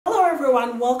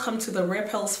everyone, welcome to the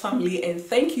Repels family and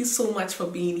thank you so much for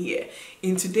being here.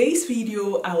 In today's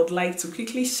video, I would like to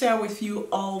quickly share with you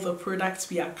all the products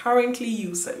we are currently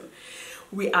using.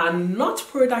 We are not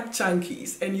product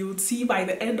junkies, and you will see by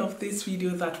the end of this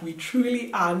video that we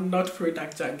truly are not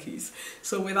product junkies.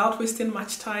 So without wasting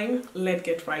much time, let's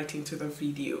get right into the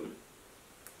video.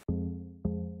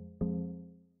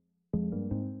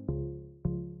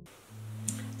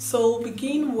 So we'll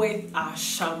begin with our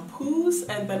shampoos,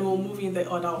 and then we'll move in the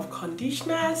order of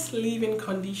conditioners, leave-in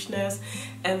conditioners,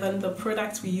 and then the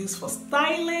products we use for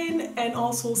styling and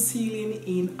also sealing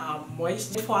in our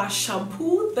moisture. For our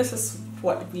shampoo, this is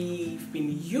what we've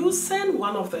been using.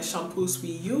 One of the shampoos we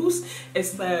use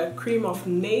is the Cream of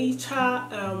Nature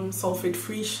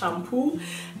sulfate-free shampoo,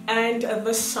 and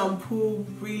this shampoo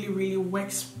really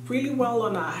works really well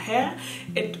on our hair.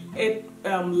 It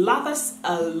lathers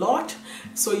a lot,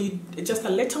 so just a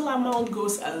little amount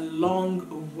goes a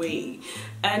long way,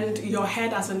 and your hair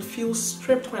doesn't feel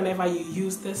stripped whenever you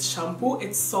use this shampoo.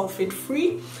 It's sulfate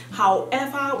free.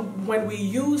 However, when we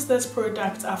use this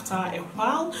product after a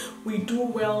while, we do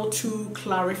well to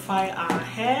clarify our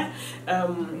hair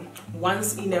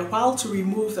once in a while to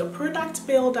remove the product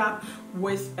buildup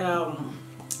with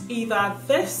either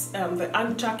this the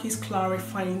Aunt Jackie's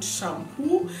clarifying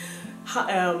shampoo.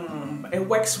 It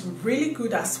works really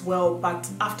good as well, but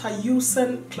after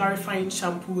using clarifying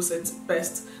shampoos, it's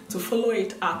best to follow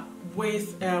it up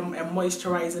with a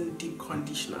moisturizing deep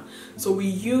conditioner. So we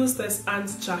use this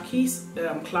Aunt Jackie's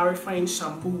clarifying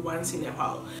shampoo once in a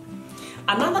while.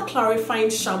 Another clarifying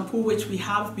shampoo which we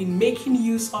have been making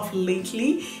use of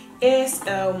lately is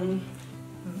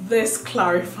this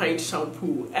clarifying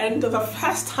shampoo, and the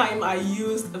first time I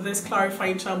used this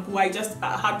clarifying shampoo, I just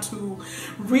had to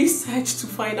research to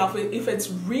find out if it's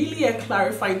really a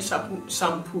clarifying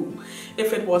shampoo,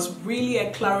 if it was really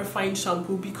a clarifying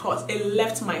shampoo, because it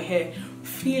left my hair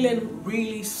feeling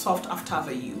really soft after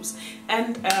the use,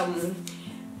 and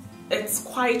it's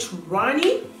quite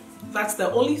runny. That's the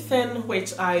only thing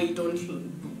which I don't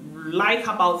like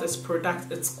about this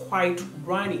product. It's quite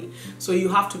runny, so you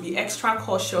have to be extra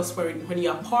cautious when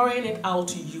you are pouring it out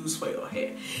to use for your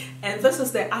hair. And this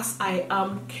is the As I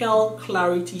Am Curl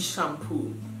Clarity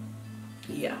shampoo.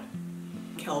 Yeah,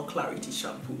 Curl Clarity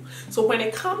shampoo. So when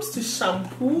it comes to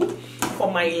shampoo,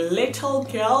 for my little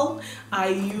girl, I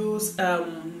use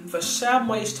the Shea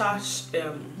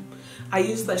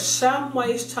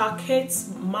Moisture Kids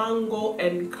Mango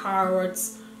and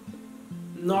Carrots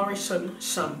Nourishing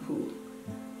shampoo,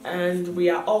 and we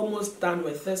are almost done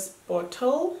with this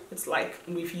bottle. It's like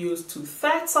we've used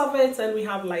 2/3 of it, and we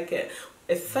have like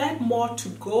a third more to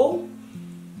go.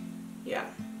 Yeah,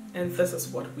 and this is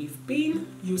what we've been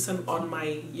using on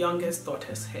my youngest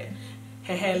daughter's hair.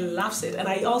 Her hair loves it, and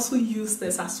I also use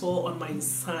this as well on my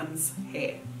son's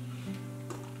hair.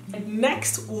 And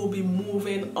next we'll be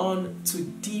moving on to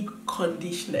deep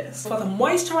conditioners. For the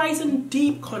moisturizing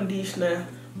deep conditioner,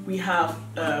 we have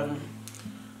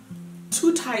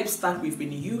two types that we've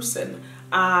been using.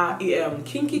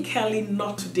 Kinky Kelly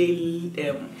Not Today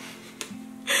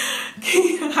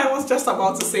I was just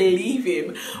about to say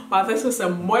leave-in, but this is a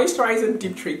moisturizing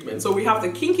deep treatment. So we have the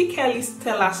Kinky Kelly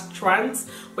Stellar Strands,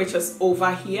 which is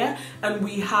over here, and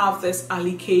we have this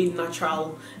Alicate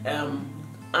Natural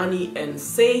Honey and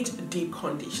Sage Deep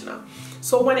Conditioner.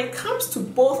 So when it comes to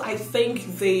both, I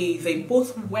think they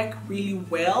both work really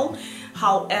well.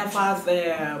 However,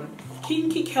 the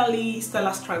Kinky Kelly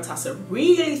Stellar Strands has a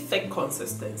really thick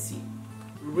consistency.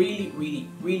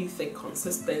 Really thick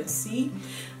consistency,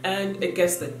 and it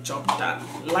gets the job done.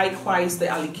 Likewise, the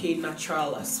Alicate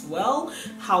Natural as well.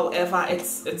 However,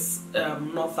 it's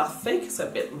not that thick, it's a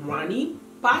bit runny,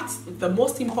 but the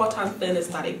most important thing is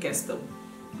that it gets the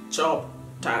job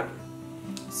done.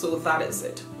 So that is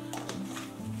it.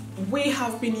 We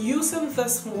have been using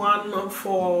this one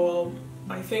for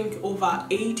I think over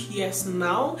 8 years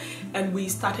now, and we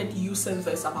started using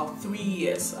this about 3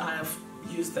 years. I have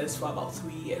used this for about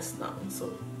 3 years now.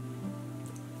 So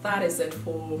that is it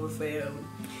for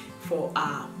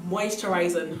our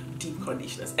moisturizing deep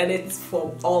conditioners, and it's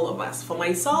for all of us, for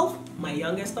myself, my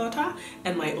youngest daughter,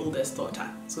 and my oldest daughter.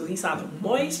 So these are the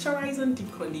moisturizing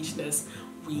deep conditioners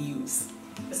we use.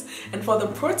 And for the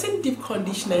protein deep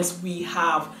conditioners, we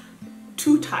have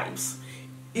two types.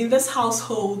 In this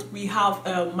household, we have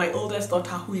my oldest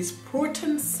daughter who is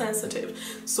protein sensitive,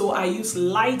 so I use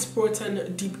light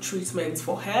protein deep treatments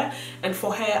for her, and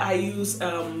for her I use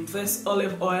this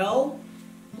olive oil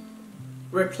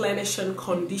replenishing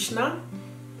conditioner.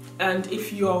 And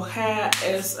if your hair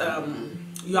is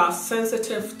you are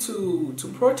sensitive to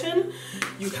protein,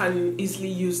 you can easily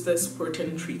use this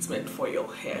protein treatment for your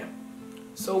hair.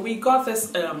 So we got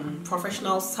this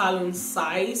professional salon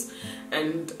size,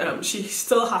 and she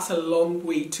still has a long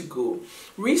way to go.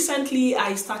 Recently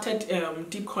I started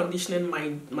deep conditioning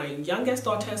my youngest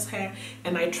daughter's hair,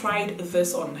 and I tried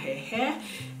this on her hair.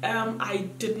 I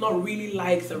did not really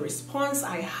like the response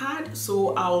I had,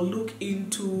 so I'll look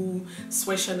into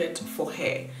switching it for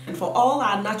her. And for all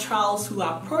our naturals who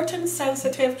are protein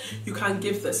sensitive, you can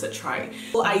give this a try.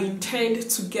 So I intend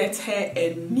to get her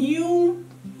a new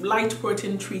light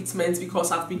protein treatment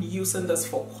because I've been using this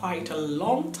for quite a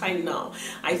long time now.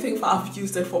 I think I've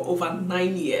used it for over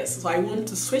 9 years, so I want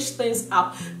to switch things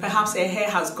up. Perhaps her hair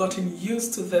has gotten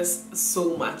used to this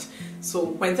so much. So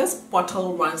when this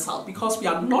bottle runs out, because we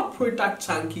are not product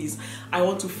junkies, I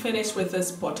want to finish with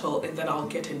this bottle and then I'll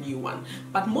get a new one.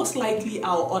 But most likely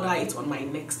I'll order it on my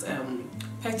next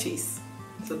purchase.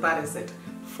 So that is it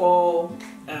for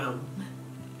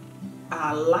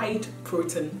a light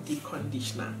protein deep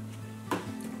conditioner.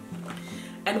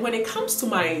 And when it comes to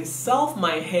myself,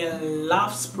 my hair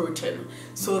loves protein.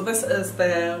 So this is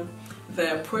the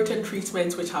protein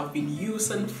treatment which I've been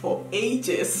using for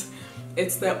ages.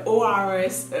 It's the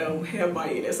ORS hair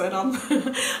mayonnaise, and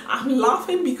I'm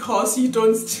laughing because you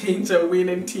don't change a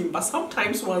winning team, but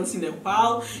sometimes once in a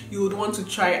while you would want to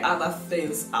try other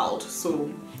things out.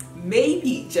 So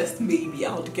maybe, just maybe,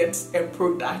 I'll get a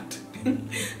product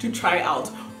to try out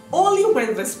only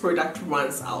when this product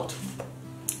runs out.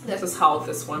 This is how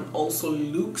this one also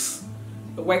looks.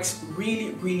 It works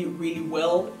really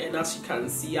well, and as you can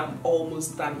see, I'm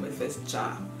almost done with this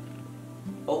jar.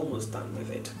 Almost done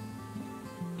with it.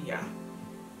 Yeah.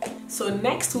 So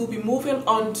next we'll be moving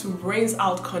on to rinse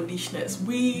out conditioners.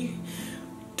 We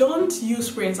don't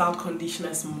use rinse out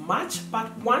conditioners much,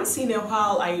 but once in a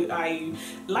while I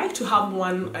like to have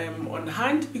one on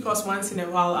hand, because once in a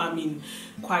while I'm in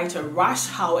quite a rush.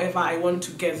 However, I want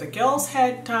to get the girl's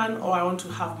hair done, or I want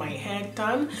to have my hair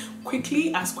done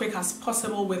quickly, as quick as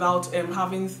possible, without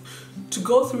having to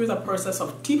go through the process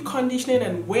of deep conditioning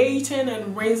and waiting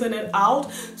and rinsing it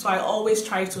out. So I always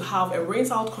try to have a rinse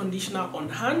out conditioner on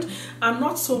hand. I'm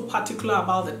not so particular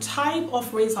about the type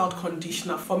of rinse out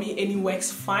conditioner. For me, any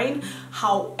works fine.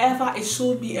 However, it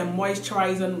should be a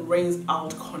moisturizing rinse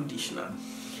out conditioner.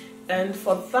 And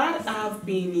for that, I've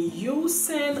been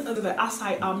using the As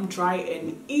I Am Dry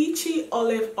and Itchy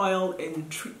Olive Oil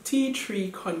and Tea Tree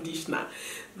Conditioner.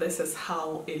 This is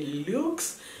how it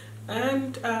looks.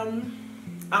 And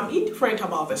I'm indifferent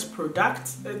about this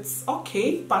product. It's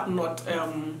okay, but not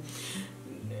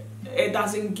it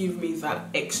doesn't give me that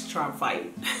extra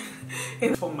vibe.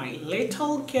 It's for my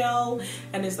little girl,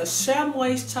 and it's the Shea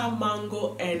Moisture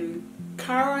Mango and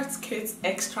Carrot Kids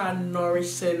Extra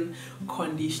Nourishing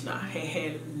Conditioner. Her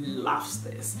hair loves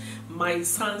this. My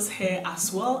son's hair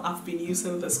as well. I've been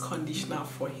using this conditioner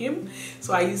for him.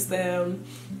 So I use the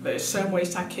Shea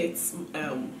Moisture Kids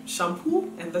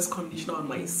shampoo and this conditioner on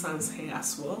my son's hair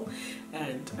as well.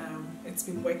 And it's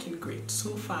been working great. So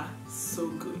far, so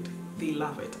good. They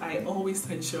love it. I always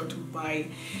ensure to buy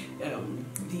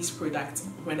these products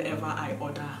whenever I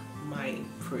order my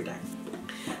product.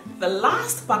 The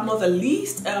last but not the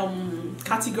least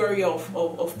category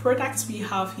of products we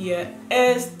have here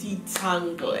is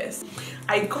Detanglers.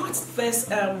 I got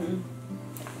this Ant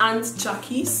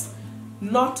Jackies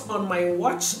Not On My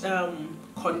Watch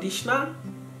conditioner.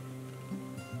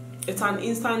 It's an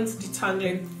instant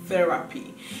detangling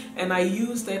therapy, and I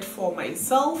used it for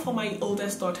myself, for my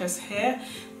oldest daughter's hair.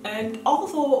 And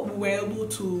although we were able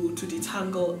to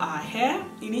detangle our hair,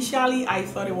 initially I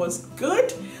thought it was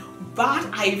good, but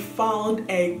I found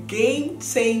a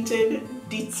game-changing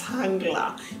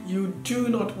detangler. You do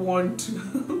not want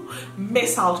to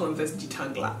miss out on this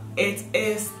detangler. It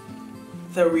is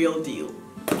the real deal.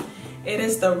 It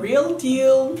is the real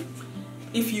deal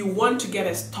if you want to get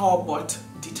a store-bought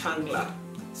detangler.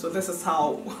 So this is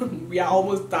how we are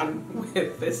almost done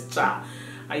with this jar.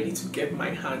 I need to get my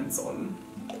hands on.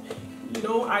 You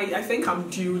know, I think I'm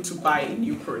due to buy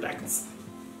new products.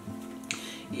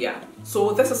 Yeah,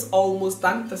 so this is almost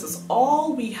done. This is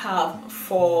all we have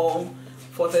for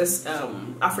this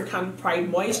African Pride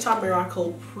Moisture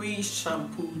Miracle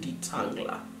Pre-Shampoo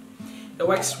Detangler. It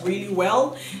works really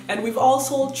well, and we've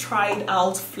also tried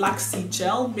out flaxseed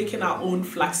gel, making our own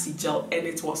flaxseed gel, and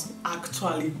it was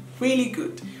actually really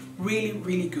good,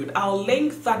 really good. I'll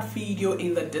link that video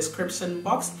in the description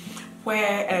box,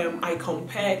 where I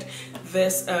compared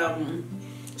this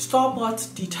store-bought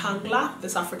detangler,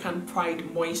 this African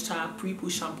Pride Moisture Pre-Poo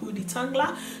Shampoo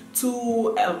Detangler,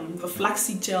 to the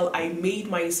flaxseed gel I made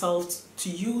myself to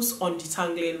use on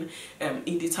detangling,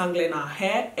 in detangling our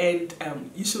hair, and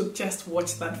you should just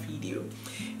watch that video.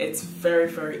 It's very,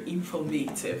 very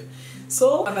informative.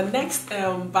 So the next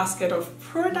basket of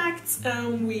products,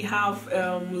 we have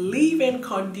leave-in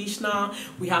conditioner,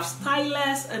 we have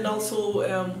stylers, and also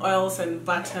oils and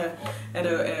butter,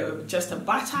 and just a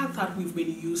butter that we've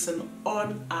been using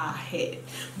on our hair.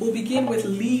 We'll begin with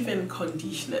leave-in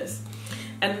conditioners.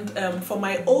 And for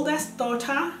my oldest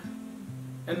daughter,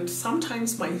 and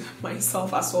sometimes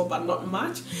myself as well, but not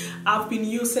much, I've been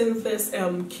using this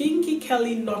Kinky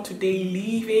Kelly Not Today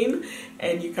leave-in,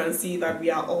 and you can see that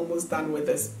we are almost done with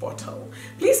this bottle.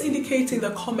 Please indicate in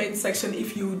the comment section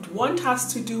if you'd want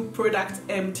us to do product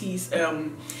empties,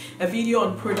 a video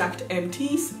on product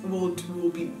empties. We'll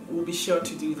be sure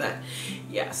to do that.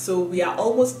 Yeah, so we are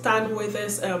almost done with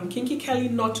this Kinky Kelly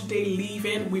Not Today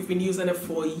leave-in. We've been using it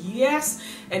for years,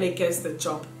 and it gets the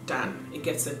job done. It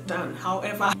gets it done.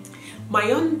 However, my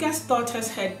youngest daughter's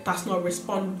hair does not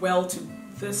respond well to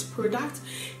this product.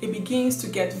 It begins to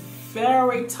get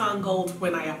very tangled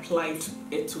when I apply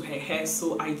it to her hair,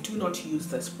 so I do not use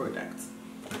this product.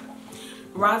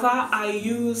 Rather, I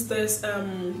use this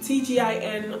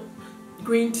TGIN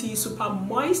Green Tea Super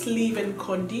Moist Leave-In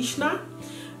Conditioner.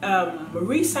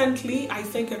 Recently, I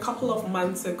think a couple of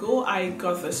months ago, I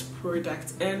got this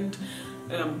product, and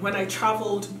when I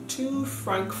traveled to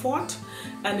Frankfurt,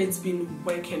 and it's been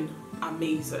working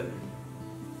amazing.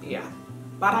 Yeah,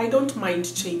 but I don't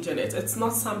mind changing it. It's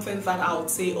not something that I would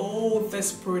say, oh,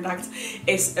 this product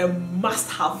is a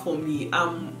must-have for me.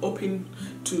 I'm open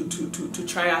to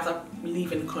try other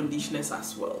leave-in conditioners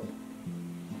as well.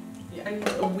 Yeah.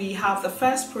 And we have the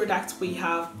first product we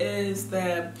have is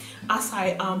the As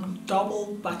I Am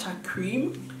Double Butter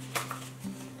Cream,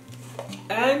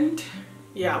 and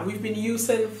yeah, we've been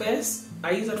using this.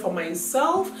 I use it for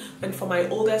myself and for my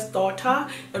oldest daughter,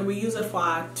 and we use it for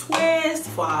our twist,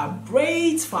 for our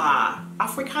braids, for our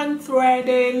African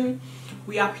threading.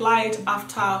 We apply it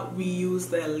after we use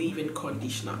the leave-in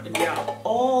conditioner, and we are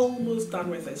almost done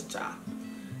with this jar.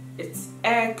 It's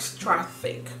extra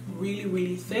thick, really,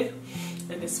 really thick,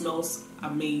 and it smells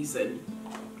amazing.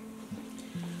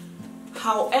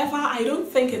 However, I don't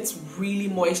think it's really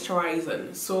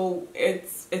moisturizing, so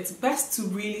it's best to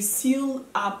really seal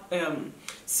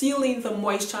in the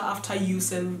moisture after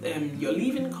using your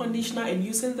leave-in conditioner. And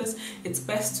using this, it's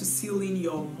best to seal in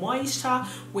your moisture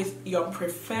with your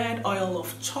preferred oil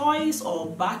of choice or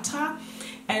butter.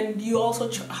 And you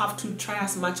also have to try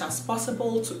as much as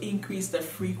possible to increase the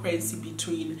frequency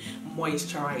between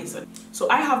moisturizing. So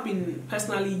I have been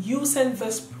personally using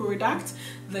this product,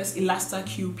 this Elasta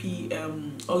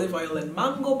QP olive oil and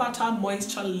mango butter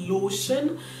moisture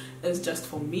lotion. Is just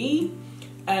for me,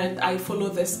 and I follow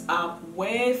this up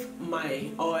with my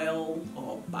oil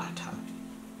or butter.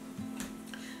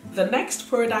 The next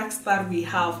products that we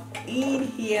have in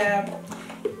here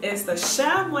is the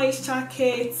Share Moisture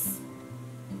Kits.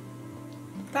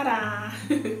 Ta-da!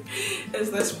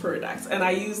 Is this product, and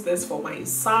I use this for my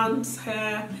son's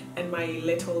hair and my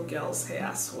little girl's hair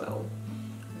as well.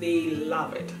 They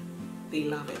love it. They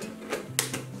love it.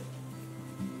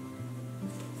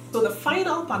 So the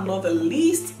final but not the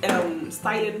least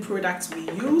styling product we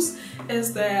use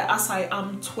is the As I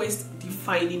Am Twist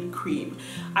Defining Cream.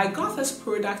 I got this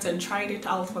product and tried it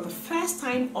out for the first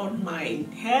time on my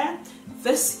hair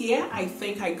this year. I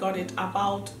think I got it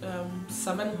about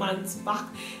 7 months back,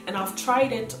 and I've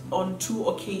tried it on 2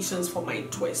 occasions for my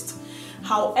twist.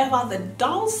 However, the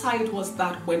downside was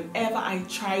that whenever I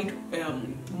tried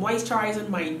moisturizing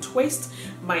my twist,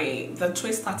 the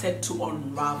twist started to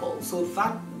unravel. So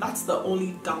that's the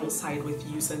only downside with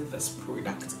using this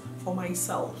product for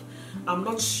myself. I'm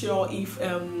not sure if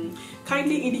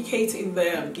kindly indicate in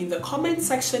the comment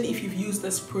section if you've used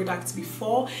this product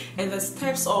before and the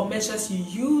steps or measures you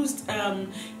used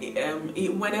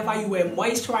whenever you were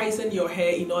moisturizing your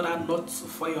hair in order not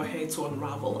for your hair to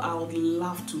unravel. I would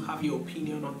love to have your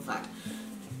opinion on that.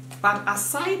 But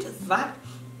aside that,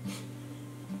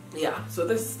 yeah, so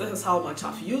this is how much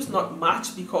I've used. Not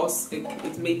much, because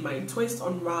it made my twist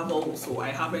unravel, so I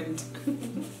haven't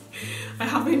I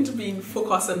haven't been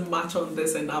focusing much on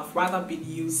this, and I've rather been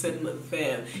using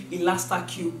the Elasta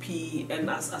QP and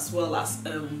as well as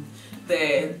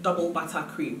the double butter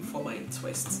cream for my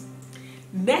twist.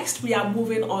 Next, we are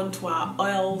moving on to our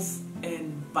oils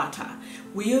and butter.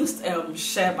 We used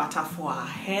shea butter for our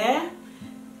hair,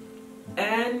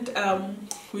 and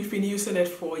we've been using it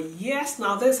for years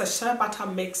now. There's a shea butter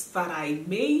mix that I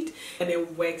made, and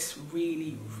it works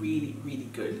really, really, really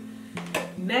good.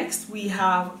 Next,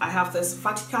 I have this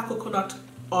Vatica coconut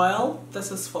oil.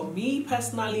 This is for me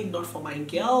personally, not for my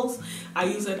girls. I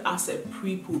use it as a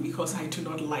pre-poo because I do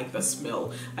not like the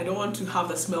smell. I don't want to have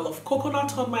the smell of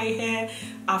coconut on my hair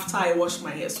after I wash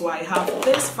my hair. So I have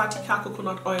this Vatica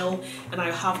coconut oil, and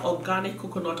I have organic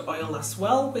coconut oil as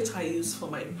well, which I use for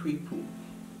my pre-poo.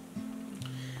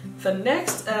 The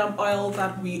next oil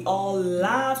that we all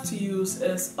love to use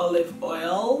is olive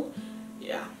oil.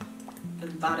 Yeah,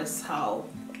 and that is how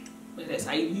it is.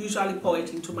 I usually pour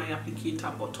it into my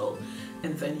applicator bottle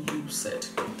and then use it.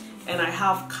 And I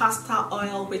have castor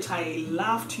oil, which I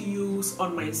love to use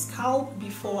on my scalp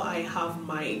before I have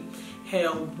my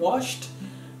hair washed.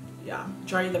 Yeah,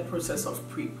 during the process of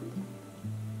pre-poo.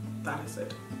 That is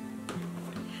it.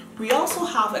 We also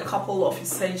have a couple of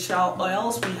essential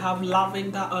oils. We have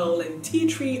lavender oil and tea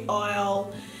tree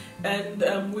oil,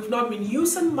 and we've not been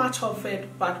using much of it,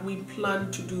 but we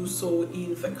plan to do so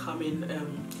in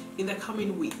the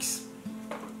coming weeks.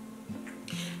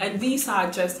 And these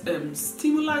are just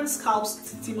stimulants, scalp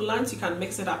stimulants. You can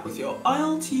mix it up with your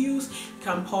oil to use. You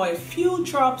can pour a few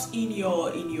drops in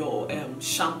your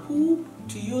shampoo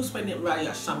to use when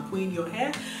you're shampooing your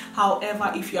hair.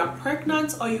 However, if you are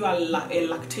pregnant or you are a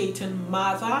lactating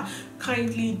mother,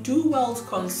 kindly do well to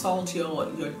consult your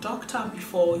doctor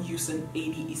before using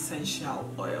any essential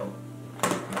oil.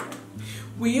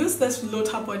 We use this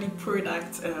Lotta Body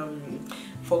product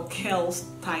for curl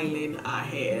styling our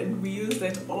hair, and we use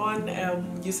it on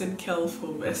using curl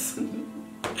foamers.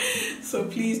 So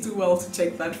please do well to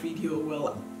check that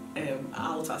video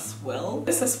out as well.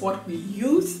 This is what we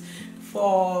use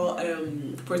for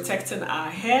protecting our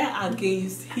hair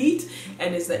against heat,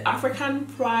 and it's the African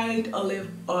Pride Olive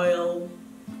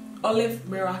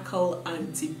Miracle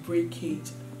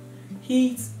Anti-Breakage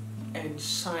Heat and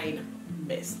Shine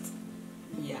Mist.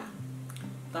 Yeah,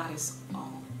 that is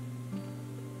all.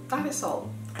 That is all.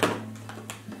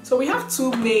 So we have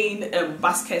two main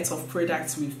baskets of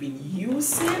products we've been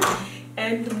using,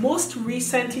 and most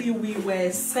recently we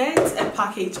were sent a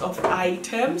package of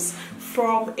items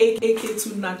from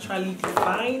AK2 Naturally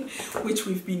Defined, which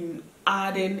we've been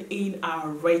adding in our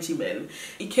regimen.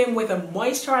 It came with a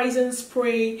moisturizing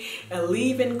spray, a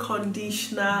leave-in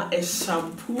conditioner, a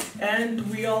shampoo, and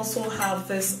we also have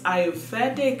this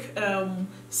Ayurvedic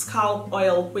scalp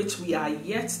oil, which we are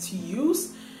yet to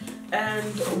use,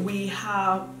 and we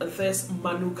have this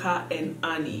Manuka and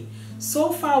Annie.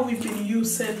 So far we've been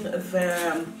using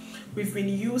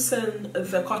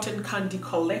the cotton candy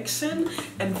collection,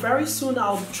 and very soon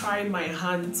I'll try my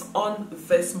hands on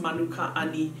this Manuka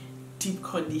Annie deep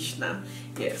conditioner.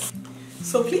 Yes,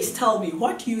 so please tell me,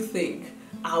 what do you think?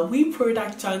 Are we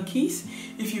product junkies?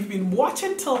 If you've been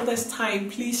watching till this time,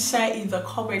 please share in the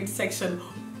comment section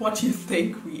what you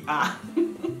think we are.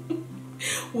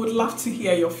 Would love to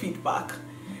hear your feedback.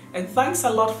 And thanks a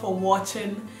lot for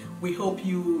watching. We hope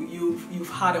you've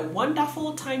had a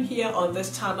wonderful time here on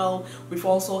this channel. We've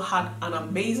also had an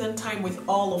amazing time with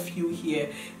all of you here,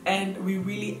 and we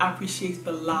really appreciate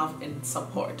the love and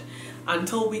support.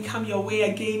 Until we come your way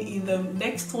again in the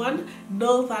next one,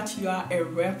 know that you are a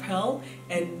rebel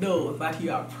and know that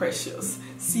you are precious.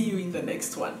 See you in the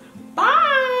next one.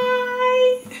 Bye!